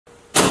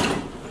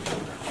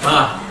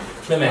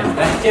妹妹，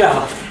来进来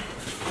吧。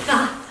哥，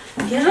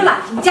你别说了，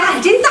你家还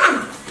真大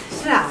呢。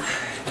是啊。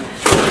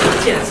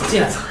进来坐，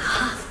进来坐。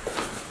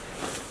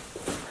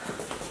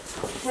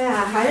哎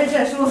呀，还是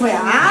这舒服呀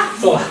啊！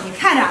坐吧。你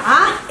看着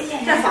啊，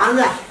这房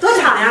子多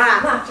敞亮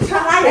啊！这沙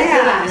发也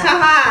是软的，沙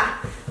发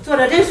坐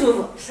着真舒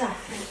服。是啊。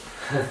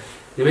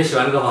你们喜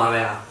欢这个房子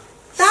呀？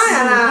当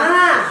然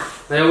了。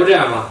那要不这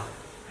样吧，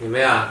你们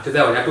呀就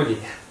在我家住几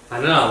天，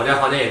反正我家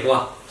房间也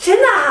多。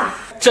真的啊？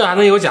这还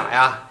能有假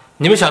呀？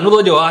你们想住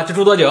多久啊就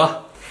住多久。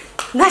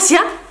那行，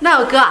那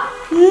我哥，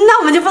那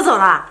我们就不走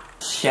了。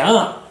行。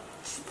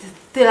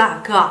对了，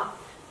哥，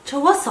这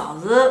我嫂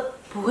子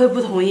不会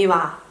不同意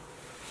吧？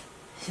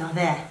小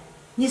飞，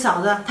你嫂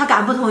子她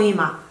敢不同意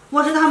吗？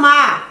我是她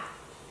妈。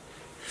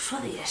说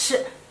的也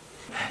是。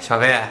小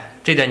飞，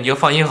这点你就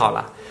放心好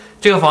了。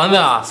这个房子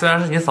啊，虽然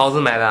是你嫂子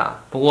买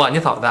的，不过你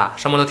嫂子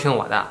什么都听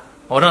我的，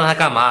我让她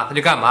干嘛她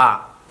就干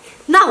嘛。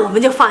那我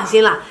们就放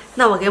心了，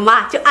那我跟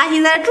妈就安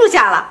心在这住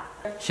下了。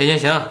行，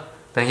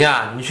等一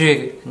下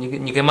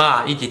你跟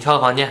妈一起挑个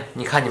房间，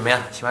你看你们呀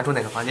喜欢住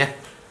哪个房间。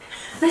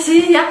那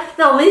行，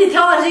那我们一起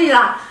挑卧室去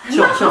了。行。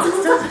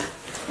走。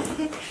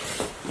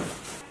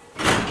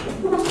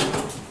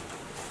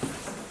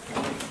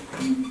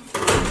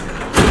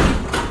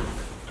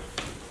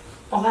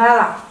我回来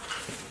了。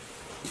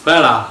回来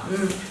了。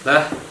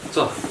来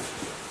坐。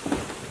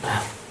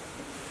哎，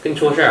跟你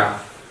说个事儿啊，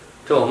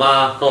这我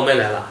妈和我妹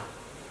来了，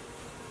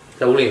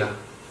在屋里呢。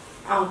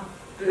哦，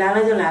来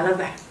了就来了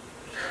呗。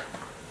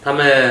他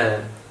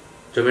们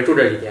准备住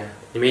这几天，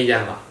你没意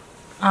见吧？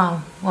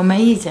啊，我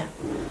没意见。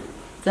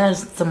但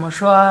怎么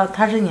说，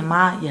她是你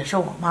妈，也是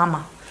我妈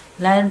妈，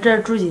来这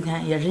住几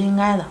天也是应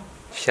该的。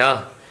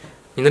行，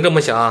你能这么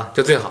想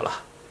就最好了。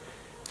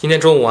今天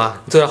中午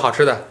啊，你做点好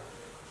吃的，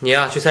你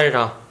呀去菜市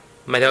场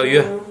买条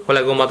鱼回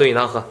来给我妈炖一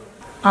汤喝。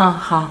嗯，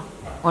好，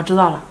我知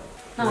道了。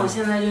那我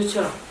现在就去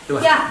了。对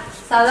吧？呀，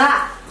嫂子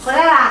回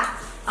来啦！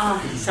啊，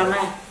小麦，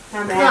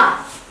哥，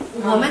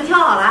我们挑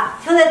好了，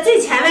挑在最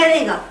前面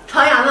那个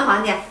朝阳的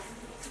房间。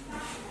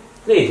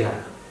那天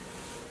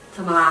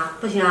怎么了？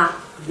不行啊？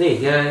那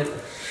天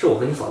是我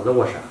跟你嫂子的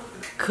卧室。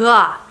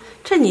哥，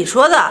这你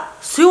说的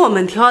随我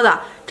们挑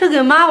的，这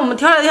给妈我们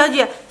挑来挑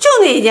去，就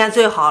那一间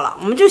最好了，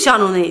我们就相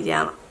中那一间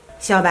了。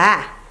小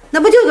白，那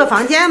不就个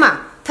房间吗？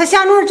他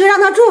相中就让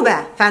他住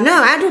呗，反正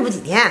俺住不几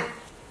天。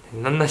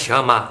那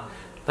行妈，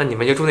那你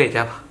们就住那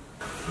间吧。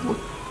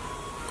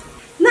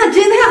那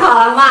真太好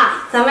了，妈，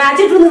咱们俩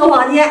就住那个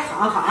房间。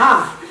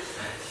好。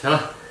行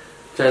了，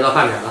这也到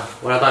饭点了，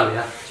我让大米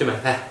去买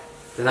菜，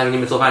在那给你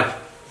们做饭去。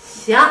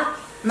行，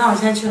那我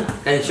先去了。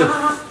赶紧去吧。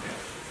好。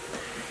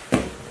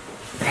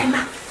哎妈，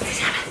在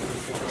下面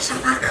沙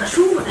发可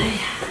舒服了。哎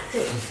呀，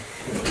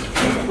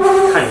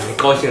看你们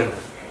高兴的，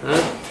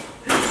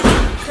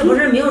这不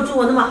是没有住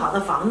过那么好的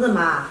房子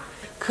吗？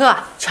哥，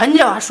瞧你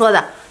这话说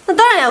的，那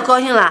当然要高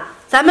兴了。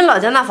咱们老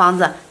家那房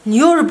子，你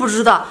又是不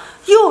知道，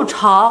又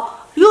潮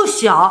又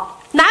小，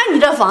哪有你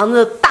这房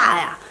子大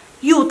呀？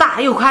又大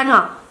又宽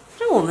敞，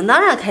这我们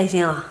当然开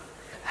心了。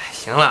哎，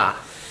行了，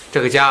这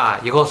个家啊，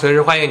以后随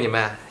时欢迎你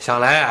们，想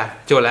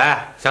来就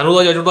来，想住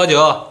多久住多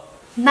久。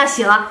那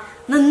行，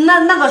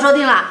那可说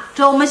定了，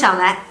只要我们想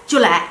来就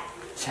来。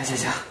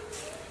行。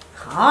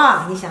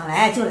好，你想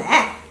来就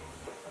来。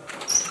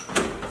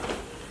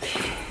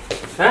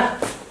哎，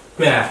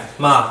妹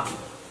妈，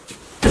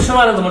这吃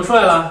饭的怎么出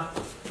来了？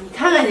你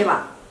看看去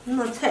吧，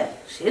那菜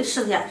谁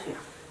吃得下去啊？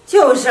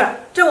就是，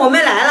这我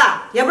们来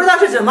了，也不知道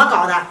是怎么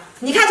搞的。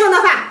你看做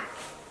那饭，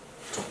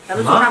咱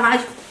们坐沙发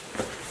去。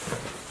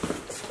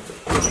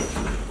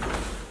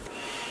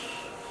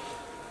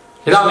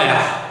李大美，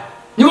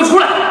你给我出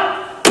来！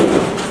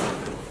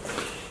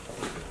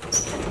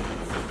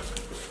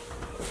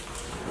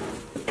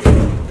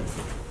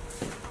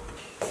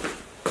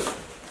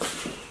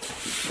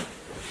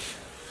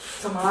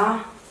怎么了？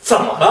怎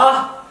么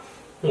了？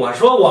我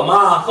说我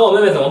妈和我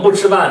妹妹怎么不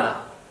吃饭呢？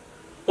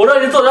我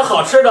让你做点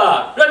好吃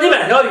的，让你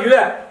买条鱼，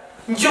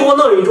你就给我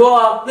弄一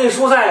桌那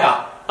蔬菜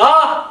呀！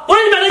啊！我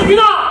让你买那鱼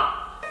呢！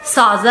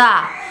嫂子，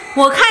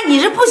我看你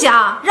是不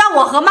想让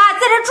我和妈在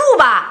这住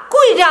吧，故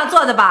意这样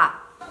做的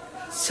吧？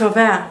小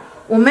飞，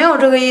我没有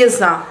这个意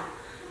思啊。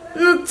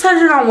那菜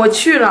市场我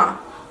去了，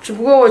只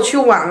不过我去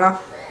晚了，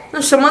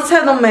那什么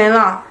菜都没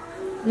了，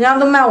人家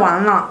都卖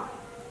完了。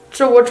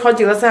这我炒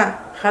几个菜，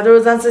还都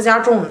是咱自家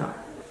种的。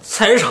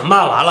菜市场卖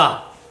完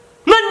了，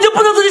那你就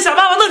不能自己想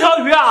办法弄条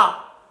鱼啊？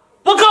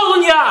我告诉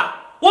你，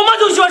我妈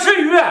就喜欢吃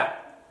鱼。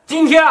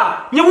今天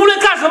你无论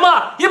干什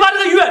么，也把这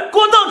个鱼给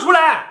我弄出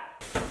来。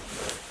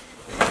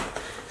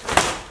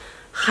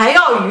还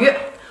要鱼？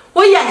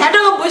我眼前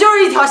这个不就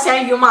是一条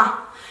咸鱼吗？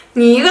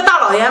你一个大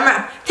老爷们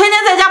儿，天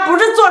天在家不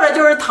是坐着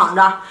就是躺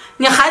着，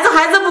你孩子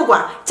不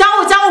管，家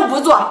务不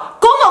做，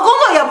工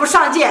作也不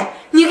上进，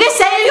你跟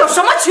咸鱼有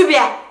什么区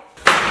别？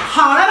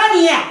好了吧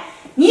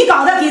你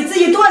搞得比自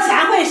己多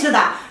贤惠似的，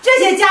这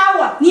些家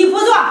务你不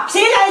做，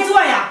谁来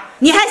做呀？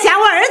你还嫌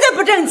我儿子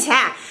不挣钱，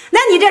那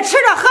你这吃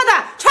的喝的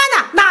穿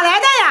的哪来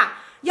的呀？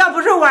要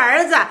不是我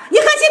儿子，你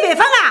喝西北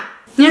风啊？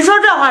您说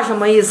这话什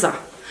么意思？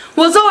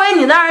我作为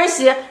你的儿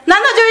媳，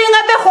难道就应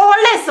该被活活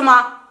累死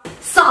吗？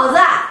嫂子，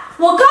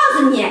我告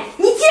诉你，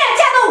你既然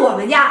嫁到我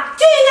们家，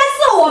就应该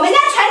伺候我们家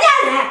全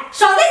家人，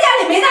少在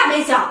家里没大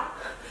没小。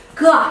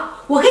哥，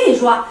我跟你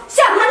说，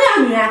像她这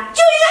样女人，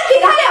就应该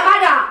给她2巴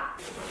掌。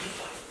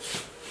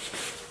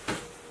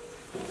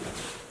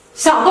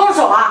想动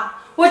手啊！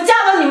我嫁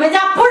到你们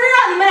家不是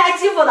让你们来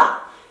欺负的，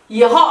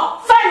以后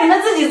饭你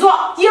们自己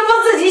做，衣服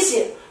自己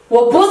洗，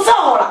我不伺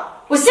候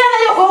了，我现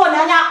在就回我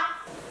娘家。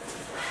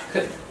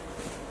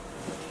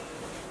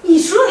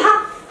你说她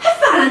还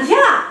反了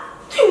天了，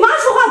对妈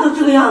说话都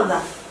这个样子，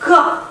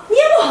哥，你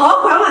也不好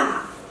好管管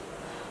她。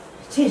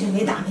真是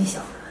没大没小。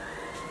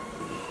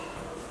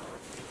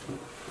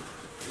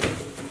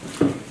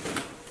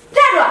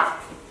站住！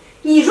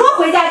你说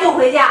回家就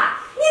回家，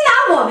你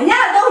拿我们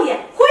家的东西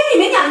回你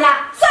们娘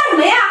家算什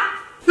么呀？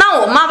那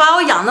我妈把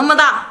我养那么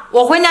大，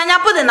我回娘家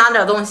不得拿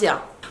点东西啊？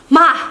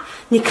妈，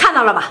你看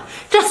到了吧？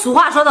这俗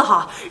话说得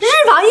好，日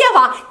防夜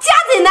防，家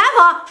贼难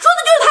防，说的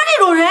就是他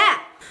这种人。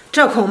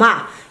这恐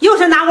怕又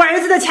是拿我儿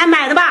子的钱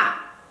买的吧？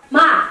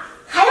妈，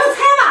还用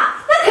猜吗？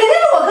那肯定是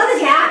我哥的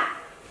钱。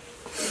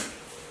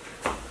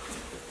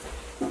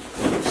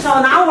少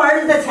拿我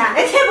儿子的钱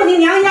来贴补你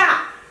娘家。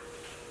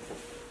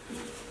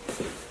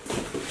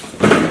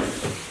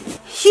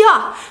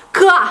哟，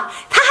哥，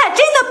他还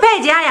真的败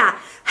家呀，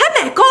还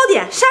买糕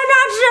点、山楂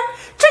汁，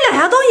这2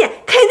样东西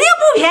肯定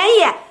不便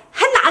宜，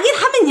还拿给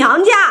他们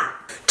娘家。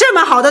这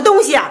么好的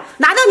东西啊，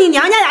拿到你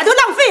娘家呀就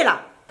浪费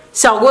了。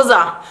小姑子，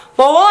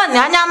我往我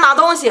娘家拿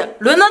东西，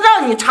轮得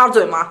着你插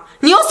嘴吗？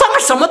你又算个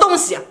什么东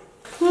西？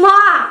妈，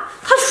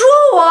他说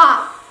我，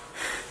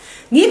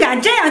你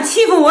敢这样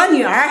欺负我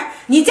女儿，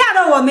你嫁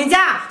到我们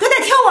家都得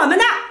听我们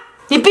的。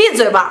你闭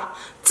嘴吧！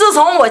自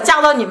从我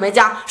嫁到你们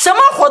家，什么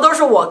活都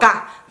是我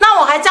干，那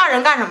我还嫁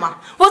人干什么？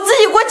我自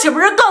己过岂不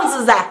是更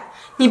自在？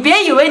你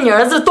别以为你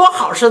儿子多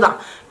好似的，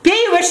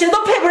别以为谁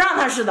都配不上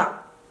他似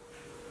的。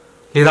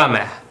李大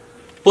美，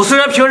我虽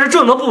然平时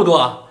挣的不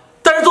多，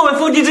但是作为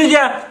夫妻之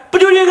间，不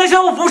就应该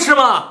相互扶持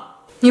吗？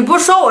你不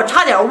说我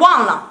差点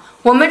忘了，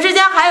我们之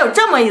间还有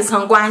这么一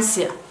层关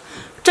系。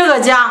这个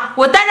家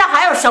我待着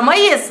还有什么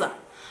意思？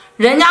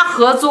人家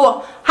合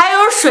租，还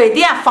有水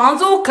电房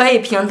租可以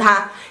平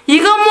摊，一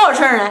个陌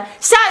生人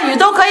下雨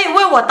都可以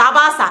为我打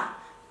把伞。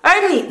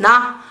而你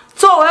呢，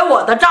作为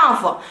我的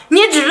丈夫，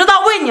你只知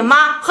道为你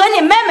妈和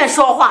你妹妹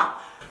说话，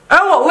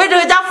而我为这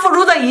个家付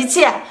出的一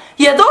切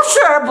也都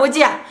视而不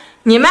见，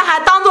你们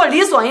还当作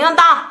理所应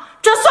当，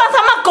这算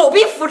他妈狗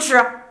逼扶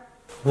持。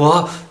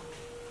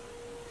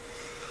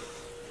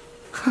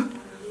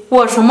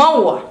我什么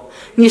我？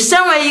你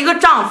身为一个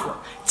丈夫，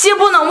既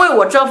不能为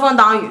我遮风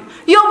挡雨，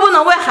又不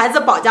能为孩子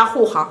保驾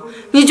护航，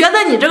你觉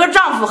得你这个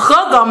丈夫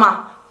合格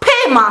吗？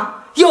配吗？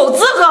有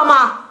资格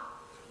吗？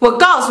我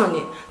告诉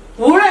你，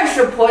无论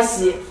是婆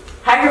媳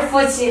还是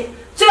夫妻，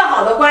最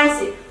好的关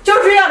系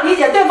就是要理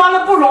解对方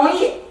的不容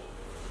易。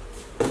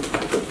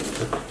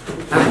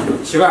哎，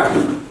媳妇儿，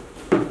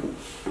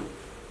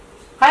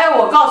还有，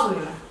我告诉你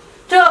们，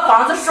这个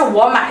房子是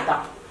我买的，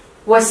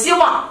我希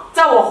望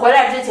在我回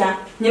来之前，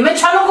你们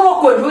全都给我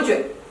滚出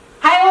去，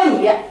还有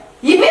你，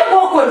一并给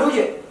我滚出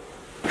去。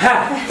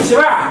嗨，媳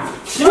妇儿。